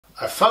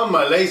I found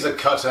my laser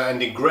cutter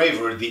and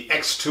engraver, the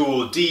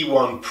xTool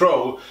D1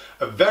 Pro,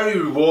 a very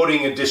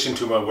rewarding addition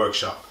to my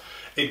workshop.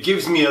 It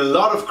gives me a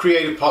lot of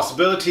creative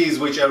possibilities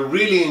which I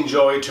really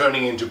enjoy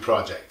turning into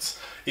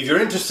projects. If you're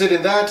interested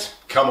in that,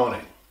 come on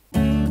in.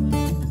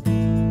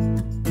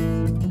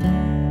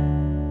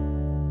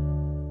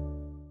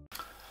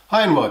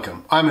 Hi and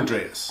welcome, I'm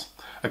Andreas.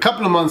 A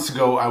couple of months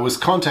ago I was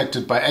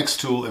contacted by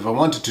xTool if I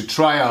wanted to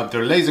try out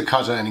their laser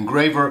cutter and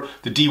engraver,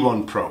 the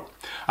D1 Pro.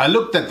 I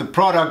looked at the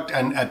product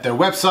and at their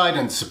website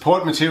and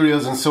support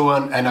materials and so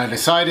on, and I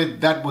decided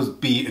that would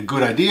be a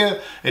good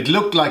idea. It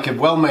looked like a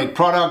well-made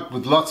product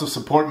with lots of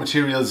support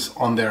materials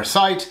on their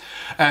site,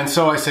 and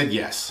so I said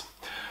yes.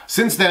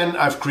 Since then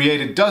I've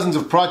created dozens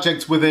of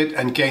projects with it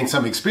and gained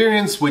some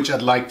experience which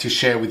I'd like to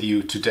share with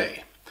you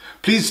today.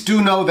 Please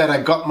do know that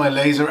I got my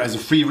laser as a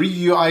free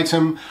review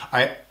item.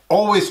 I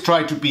always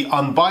try to be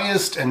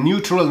unbiased and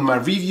neutral in my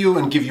review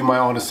and give you my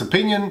honest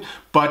opinion,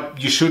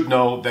 but you should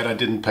know that I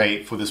didn't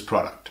pay for this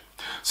product.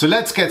 So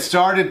let's get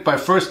started by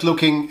first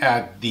looking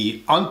at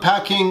the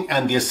unpacking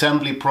and the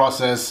assembly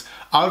process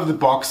out of the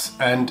box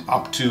and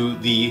up to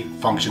the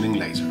functioning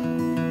laser.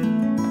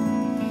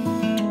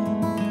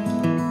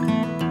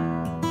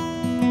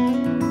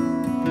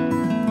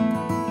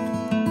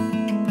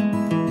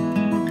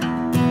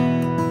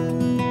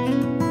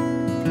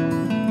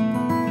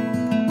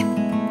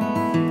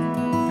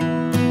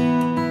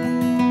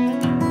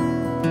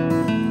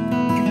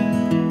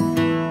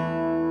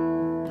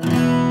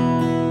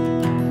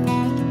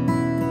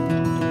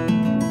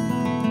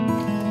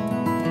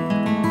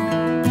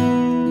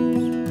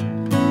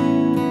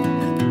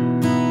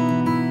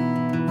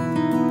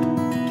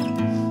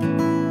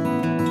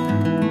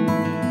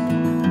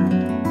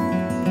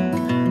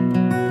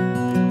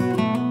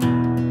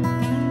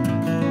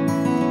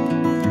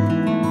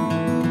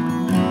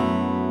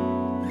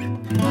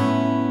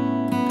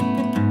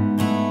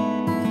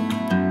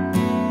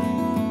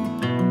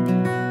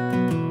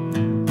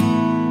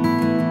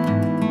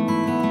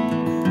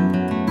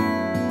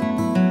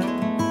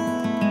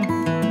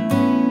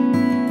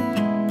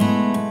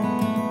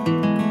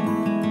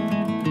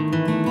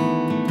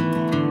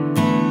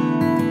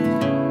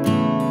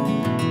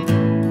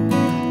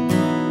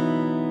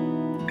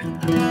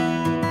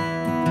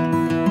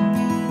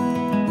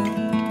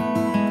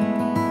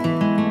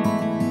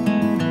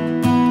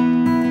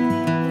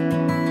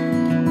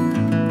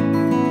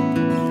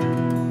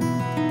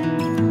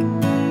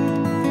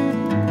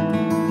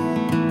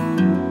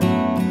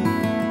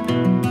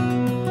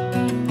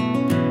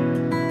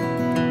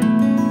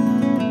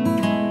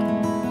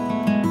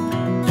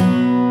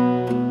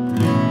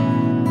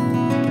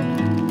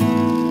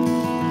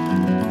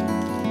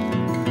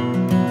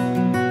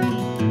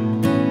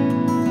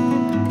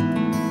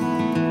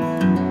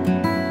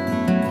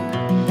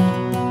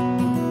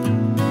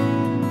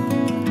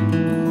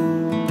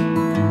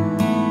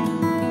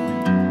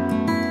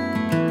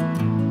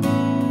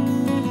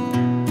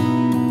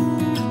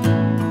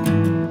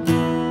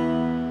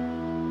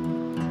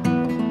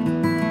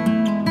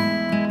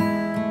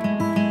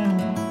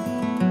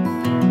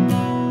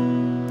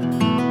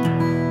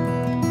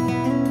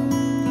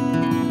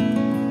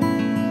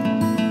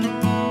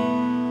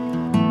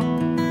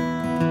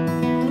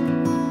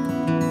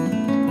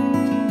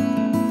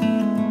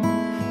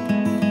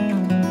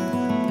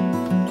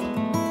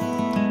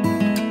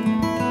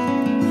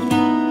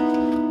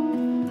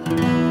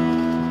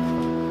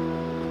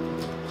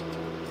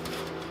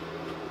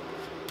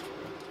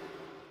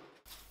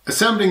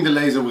 Assembling the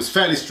laser was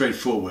fairly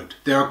straightforward.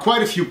 There are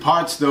quite a few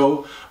parts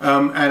though,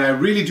 and I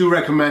really do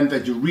recommend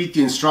that you read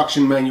the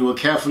instruction manual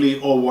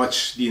carefully or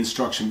watch the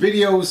instruction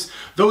videos.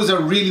 Those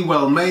are really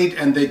well made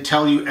and they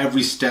tell you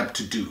every step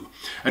to do.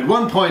 At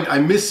one point I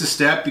missed a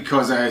step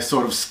because I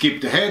sort of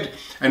skipped ahead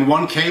and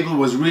one cable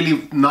was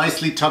really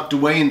nicely tucked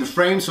away in the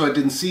frame, so I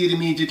didn't see it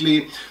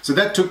immediately. So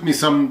that took me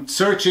some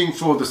searching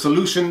for the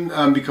solution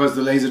because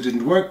the laser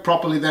didn't work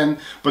properly then.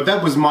 But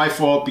that was my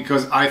fault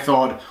because I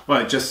thought, well,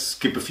 I'd just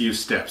skip a few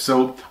steps.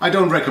 So I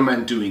don't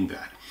recommend doing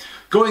that.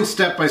 Going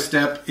step by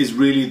step is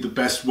really the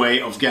best way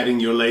of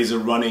getting your laser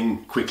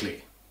running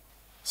quickly.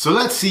 So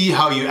let's see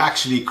how you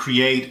actually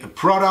create a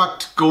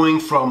product going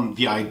from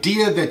the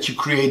idea that you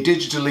create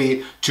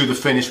digitally to the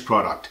finished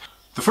product.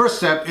 The first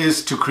step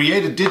is to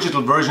create a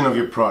digital version of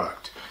your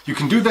product. You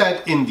can do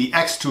that in the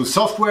xTool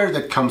software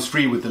that comes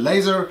free with the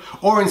laser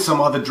or in some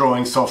other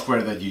drawing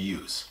software that you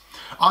use.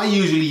 I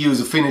usually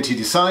use Affinity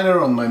Designer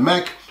on my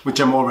Mac, which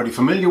I'm already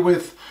familiar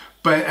with,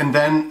 and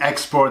then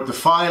export the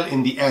file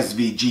in the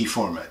SVG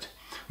format.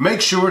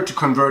 Make sure to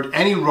convert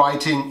any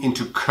writing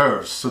into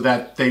curves so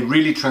that they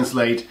really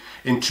translate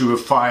into a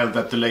file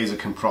that the laser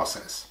can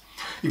process.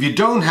 If you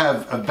don't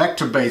have a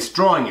vector-based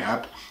drawing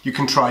app, you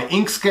can try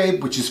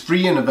Inkscape, which is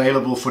free and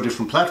available for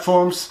different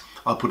platforms.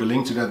 I'll put a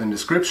link to that in the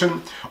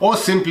description. Or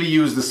simply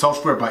use the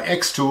software by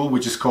xTool,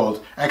 which is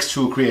called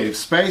xTool Creative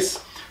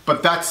Space,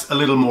 but that's a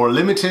little more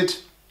limited.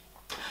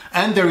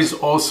 And there is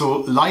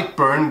also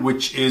Lightburn,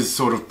 which is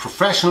sort of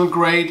professional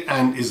grade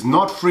and is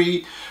not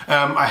free.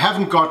 I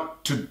haven't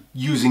got to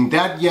using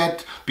that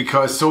yet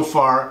because so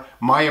far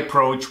my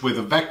approach with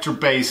a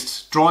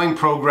vector-based drawing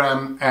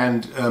program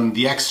and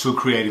the xTool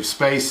Creative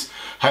Space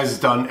has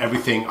done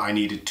everything I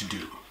needed to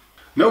do.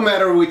 No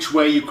matter which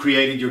way you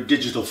created your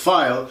digital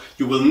file,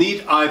 you will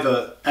need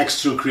either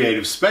xTool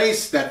Creative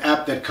Space, that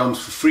app that comes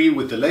for free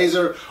with the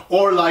laser,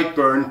 or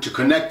Lightburn to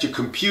connect your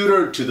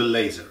computer to the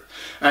laser.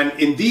 And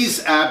in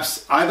these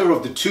apps, either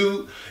of the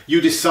two,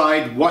 you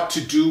decide what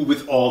to do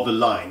with all the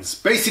lines.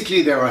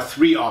 Basically, there are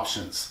three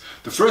options.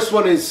 The first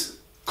one is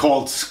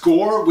called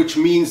Score, which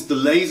means the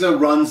laser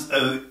runs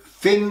a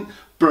thin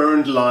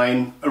burned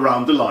line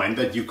around the line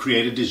that you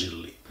created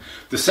digitally.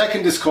 The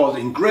second is called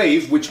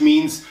Engrave, which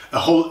means a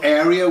whole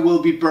area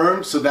will be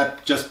burned, so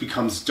that just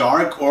becomes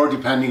dark, or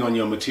depending on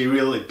your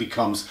material, it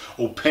becomes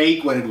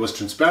opaque when it was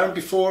transparent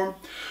before.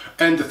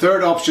 And the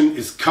third option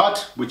is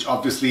Cut, which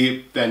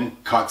obviously then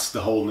cuts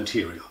the whole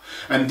material.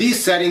 And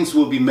these settings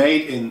will be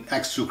made in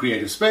xTool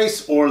Creative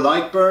Space or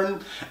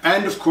Lightburn,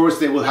 and of course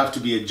they will have to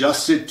be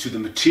adjusted to the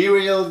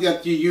material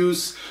that you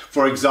use.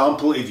 For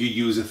example, if you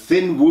use a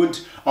thin wood,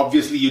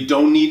 obviously you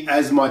don't need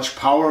as much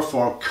power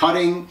for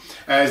cutting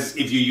as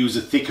if you use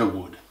a thicker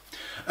wood.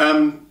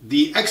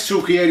 The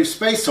xTool Creative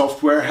Space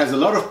software has a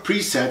lot of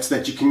presets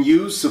that you can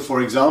use. So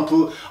for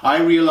example, I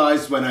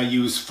realized when I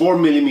use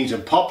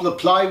 4mm poplar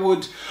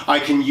plywood, I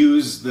can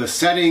use the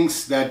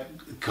settings that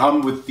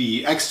come with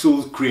the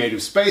xTool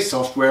Creative Space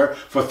software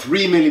for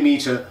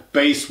 3mm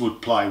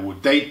basswood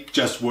plywood. They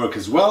just work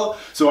as well,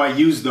 so I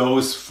use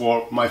those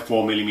for my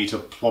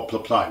 4mm poplar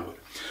plywood.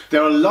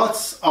 There are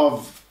lots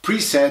of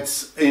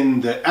presets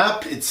in the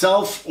app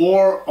itself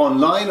or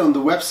online on the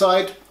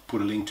website.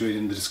 Put a link to it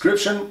in the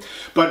description.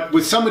 But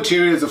with some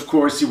materials, of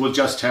course, you will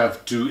just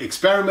have to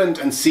experiment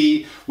and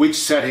see which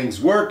settings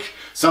work.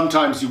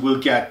 Sometimes you will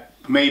get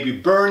maybe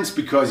burns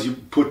because you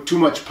put too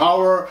much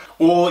power,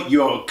 or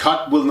your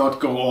cut will not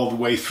go all the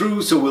way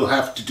through, so we'll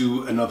have to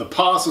do another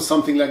pass or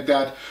something like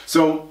that.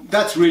 So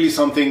that's really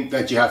something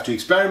that you have to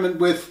experiment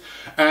with.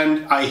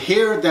 And I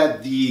hear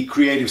that the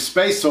Creative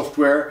Space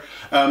software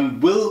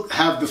will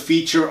have the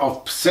feature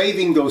of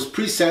saving those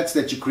presets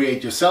that you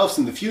create yourselves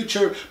in the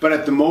future, but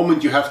at the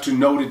moment you have to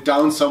note it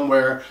down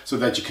somewhere so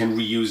that you can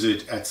reuse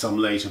it at some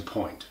later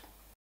point.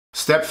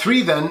 Step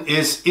 3 then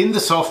is in the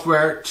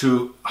software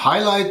to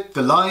highlight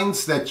the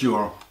lines that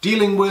you're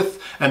dealing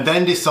with and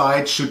then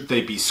decide should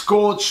they be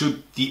scored,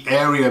 should the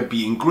area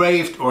be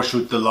engraved, or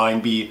should the line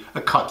be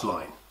a cut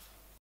line.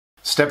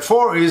 Step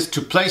 4 is to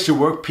place your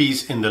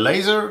workpiece in the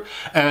laser,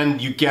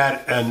 and you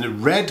get a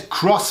red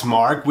cross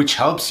mark which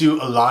helps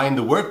you align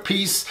the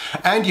workpiece,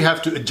 and you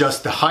have to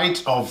adjust the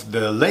height of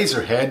the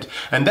laser head,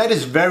 and that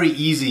is very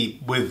easy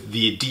with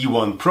the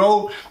D1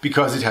 Pro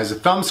because it has a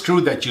thumb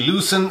screw that you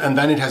loosen, and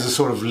then it has a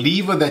sort of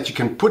lever that you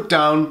can put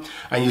down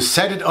and you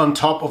set it on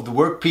top of the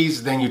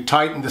workpiece, then you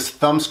tighten this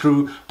thumb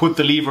screw, put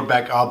the lever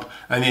back up,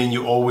 and then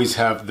you always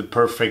have the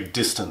perfect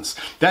distance.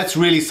 That's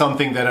really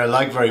something that I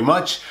like very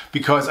much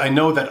because I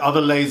know that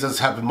other lasers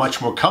have a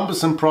much more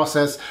cumbersome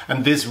process,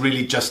 and this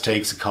really just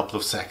takes a couple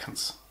of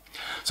seconds.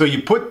 So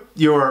you put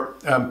your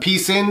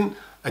piece in,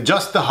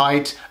 adjust the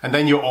height, and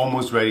then you're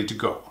almost ready to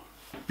go.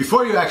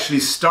 Before you actually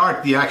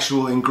start the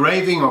actual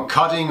engraving or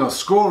cutting or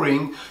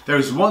scoring, there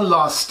is one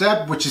last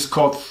step which is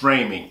called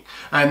framing.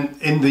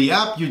 And in the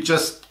app you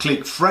just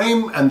click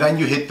frame and then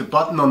you hit the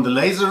button on the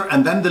laser,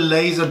 and then the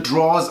laser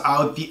draws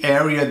out the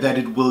area that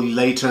it will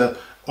later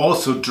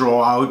also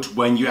draw out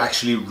when you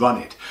actually run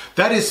it.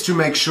 That is to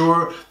make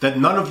sure that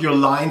none of your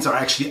lines are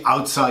actually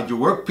outside your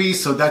workpiece,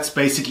 so that's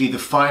basically the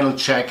final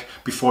check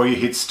before you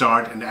hit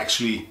start and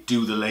actually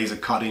do the laser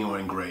cutting or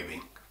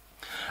engraving.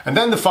 And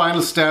then the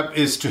final step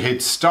is to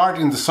hit start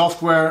in the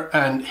software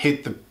and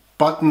hit the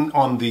button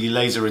on the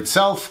laser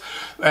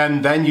itself,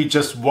 and then you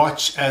just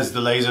watch as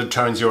the laser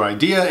turns your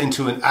idea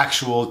into an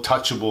actual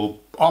touchable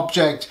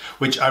object,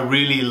 which I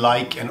really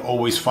like and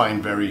always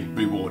find very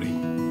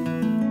rewarding.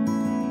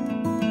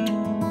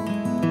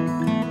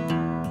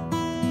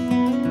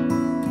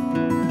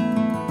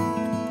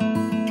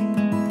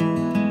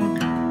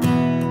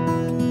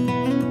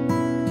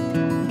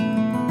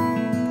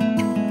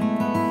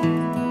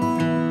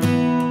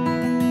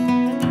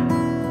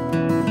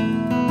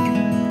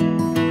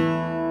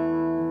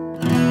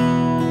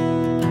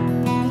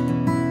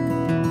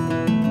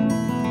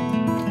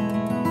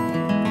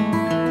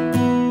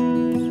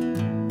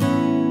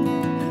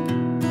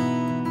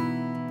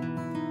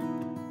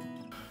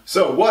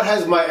 So what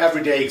has my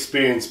everyday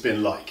experience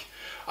been like?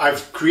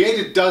 I've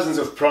created dozens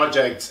of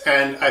projects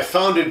and I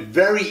found it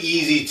very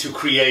easy to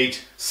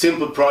create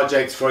simple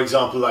projects, for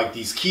example like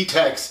these key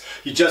tags.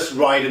 You just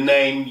write a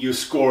name, you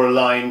score a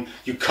line,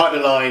 you cut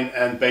a line,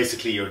 and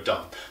basically you're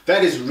done.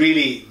 That is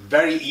really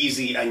very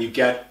easy and you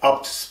get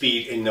up to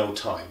speed in no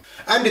time.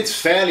 And it's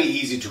fairly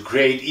easy to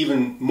create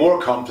even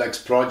more complex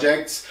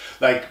projects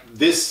like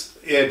this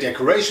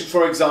decoration,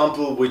 for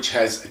example, which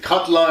has a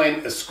cut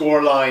line, a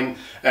score line,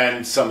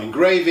 and some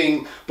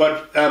engraving,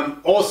 but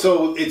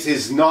also it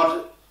is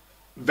not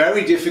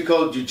very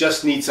difficult. You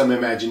just need some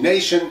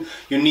imagination.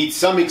 You need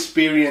some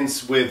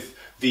experience with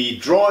the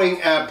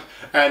drawing app,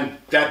 and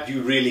that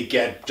you really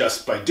get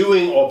just by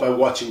doing or by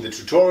watching the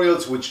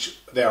tutorials, which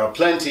there are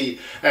plenty.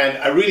 And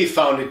I really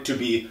found it to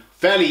be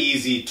fairly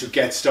easy to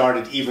get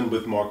started even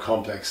with more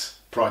complex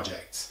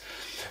projects.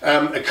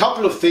 A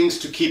couple of things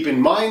to keep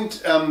in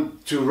mind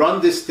to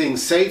run this thing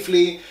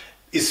safely,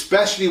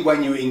 especially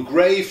when you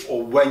engrave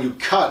or when you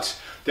cut.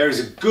 There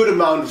is a good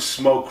amount of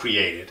smoke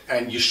created,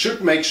 and you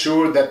should make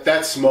sure that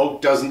that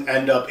smoke doesn't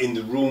end up in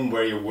the room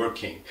where you're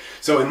working.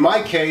 So in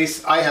my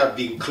case, I have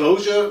the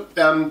enclosure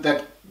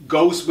that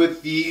goes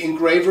with the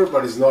engraver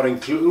but is not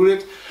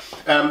included,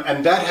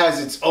 and that has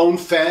its own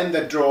fan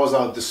that draws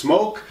out the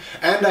smoke,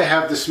 and I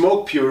have the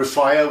smoke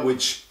purifier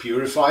which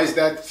purifies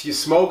that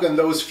smoke and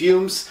those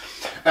fumes,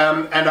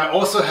 and I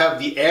also have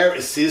the air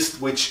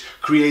assist, which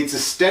creates a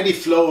steady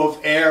flow of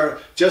air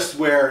just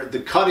where the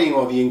cutting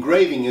or the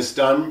engraving is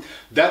done.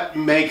 That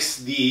makes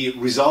the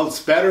results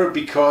better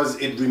because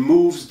it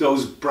removes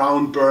those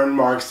brown burn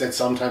marks that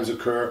sometimes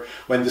occur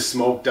when the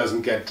smoke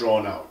doesn't get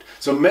drawn out.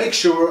 So make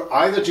sure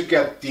either to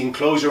get the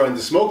enclosure and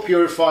the smoke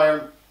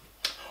purifier,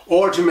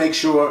 or to make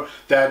sure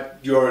that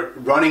you're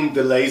running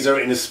the laser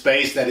in a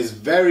space that is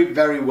very,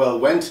 very well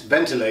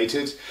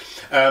ventilated,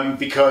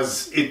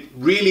 because it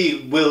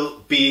really will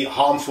be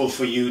harmful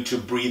for you to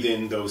breathe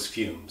in those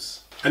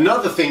fumes.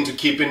 Another thing to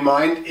keep in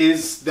mind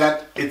is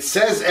that it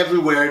says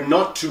everywhere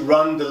not to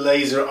run the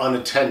laser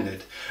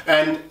unattended.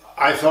 And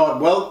I thought,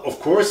 well, of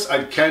course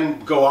I can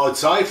go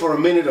outside for a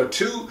minute or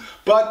two,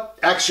 but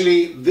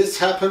actually this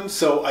happened,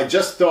 so I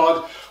just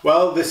thought,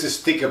 well, this is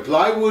thicker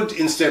plywood.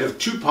 Instead of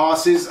 2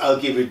 passes, I'll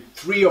give it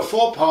 3 or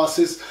 4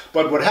 passes.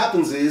 But what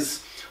happens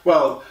is,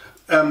 well,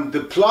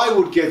 the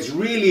plywood gets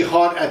really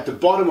hot at the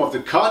bottom of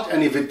the cut,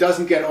 and if it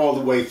doesn't get all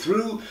the way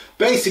through,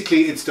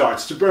 basically it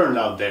starts to burn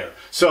out there.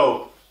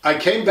 So I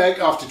came back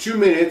after 2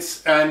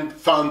 minutes and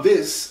found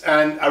this,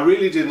 and I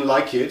really didn't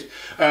like it.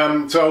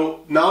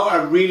 So now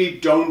I really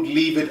don't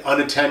leave it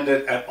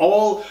unattended at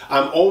all.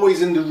 I'm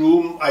always in the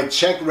room. I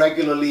check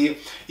regularly,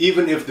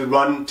 even if the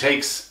run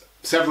takes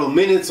several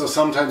minutes or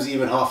sometimes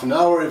even half an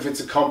hour if it's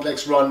a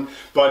complex run,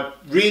 but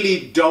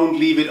really don't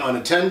leave it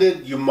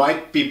unattended. You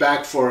might be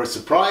back for a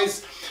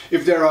surprise.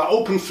 If there are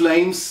open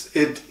flames,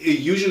 it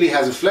usually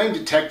has a flame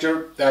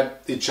detector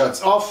that it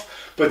shuts off,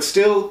 but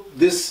still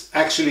this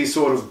actually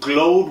sort of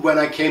glowed when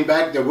I came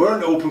back. There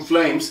weren't open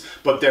flames,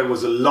 but there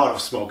was a lot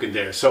of smoke in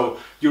there, so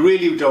you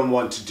really don't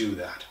want to do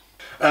that.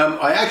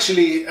 I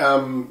actually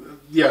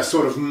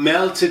sort of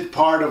melted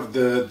part of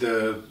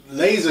the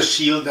laser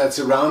shield that's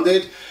around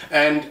it,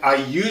 and I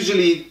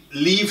usually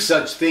leave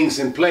such things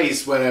in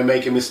place when I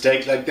make a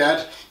mistake like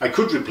that. I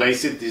could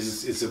replace it,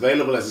 it's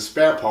available as a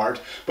spare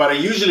part, but I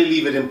usually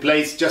leave it in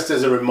place just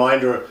as a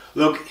reminder.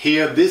 Look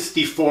here, this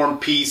deformed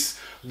piece,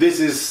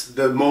 this is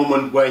the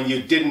moment when you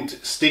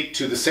didn't stick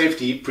to the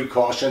safety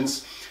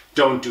precautions.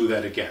 Don't do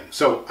that again.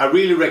 So I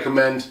really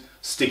recommend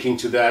sticking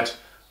to that,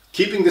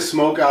 keeping the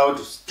smoke out,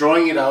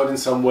 drawing it out in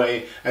some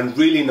way, and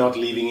really not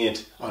leaving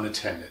it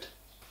unattended.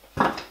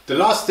 The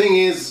last thing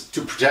is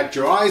to protect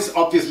your eyes.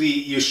 Obviously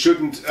you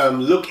shouldn't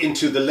look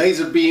into the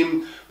laser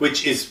beam,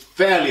 which is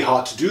fairly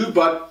hard to do,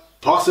 but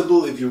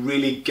possible if you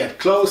really get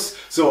close.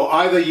 So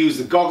either use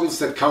the goggles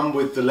that come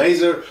with the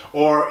laser,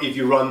 or if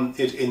you run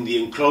it in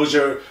the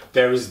enclosure,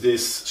 there is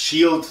this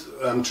shield,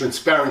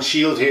 transparent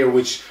shield here,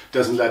 which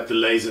doesn't let the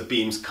laser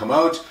beams come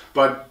out.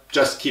 But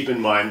just keep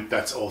in mind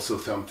that's also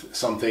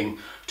something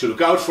to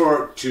look out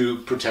for to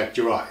protect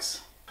your eyes.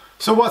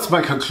 So what's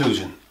my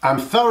conclusion? I'm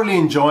thoroughly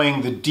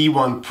enjoying the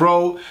D1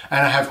 Pro,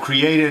 and I have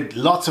created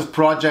lots of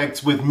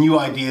projects with new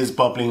ideas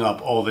bubbling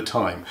up all the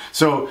time.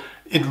 So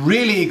it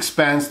really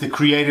expands the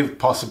creative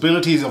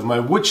possibilities of my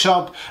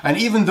woodshop, and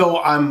even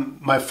though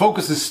my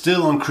focus is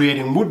still on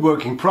creating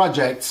woodworking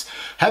projects,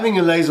 having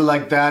a laser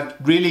like that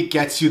really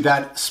gets you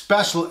that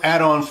special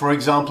add-on. For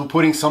example,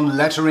 putting some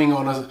lettering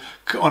on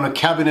a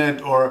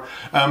cabinet, or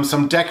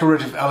some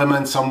decorative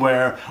element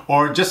somewhere,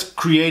 or just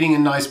creating a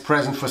nice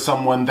present for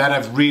someone that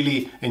I've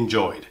really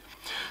enjoyed.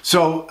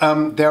 So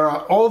there are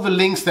all the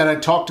links that I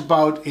talked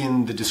about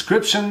in the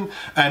description,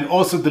 and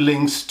also the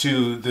links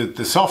to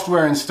the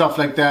software and stuff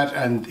like that,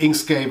 and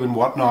Inkscape and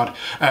whatnot.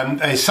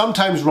 I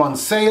sometimes run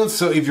sales,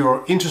 so if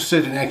you're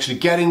interested in actually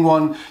getting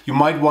one, you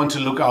might want to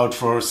look out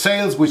for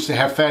sales, which they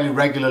have fairly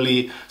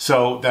regularly,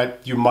 so that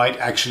you might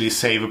actually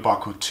save $1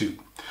 or $2.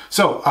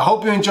 So I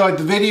hope you enjoyed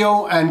the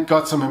video and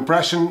got some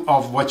impression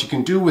of what you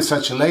can do with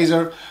such a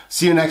laser.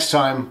 See you next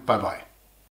time. Bye bye.